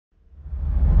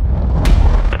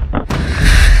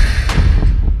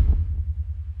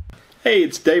Hey,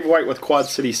 it's Dave White with Quad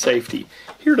City Safety,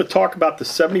 here to talk about the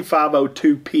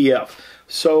 7502 PF.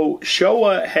 So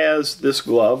Showa has this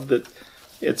glove that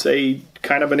it's a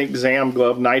kind of an exam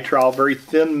glove, nitrile, very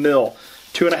thin mill,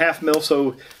 2.5 mil,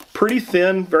 so pretty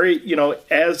thin, very,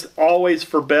 as always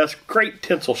for best, great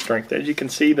tensile strength. As you can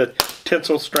see, the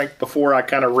tensile strength before I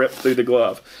kind of ripped through the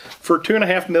glove. For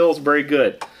 2.5 mils, very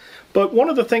good. But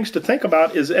one of the things to think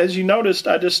about is, as you noticed,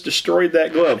 I just destroyed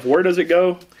that glove. Where does it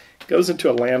go? It goes into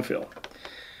a landfill.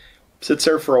 Sits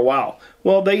there for a while.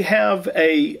 Well, they have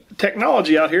a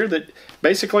technology out here that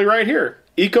basically right here,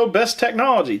 EcoBest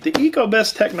technology. The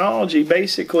EcoBest technology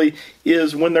basically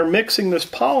is when they're mixing this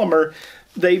polymer,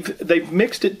 they've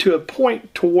mixed it to a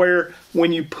point to where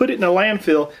when you put it in a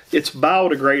landfill, it's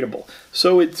biodegradable.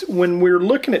 So it's when we're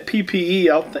looking at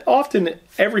PPE, often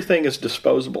everything is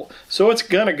disposable. So it's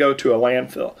going to go to a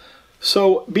landfill.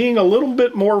 So being a little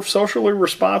bit more socially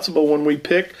responsible when we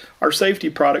pick our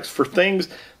safety products for things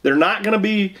they're not going to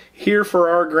be here for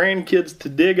our grandkids to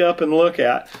dig up and look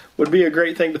at would be a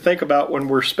great thing to think about when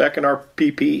we're speccing our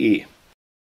PPE.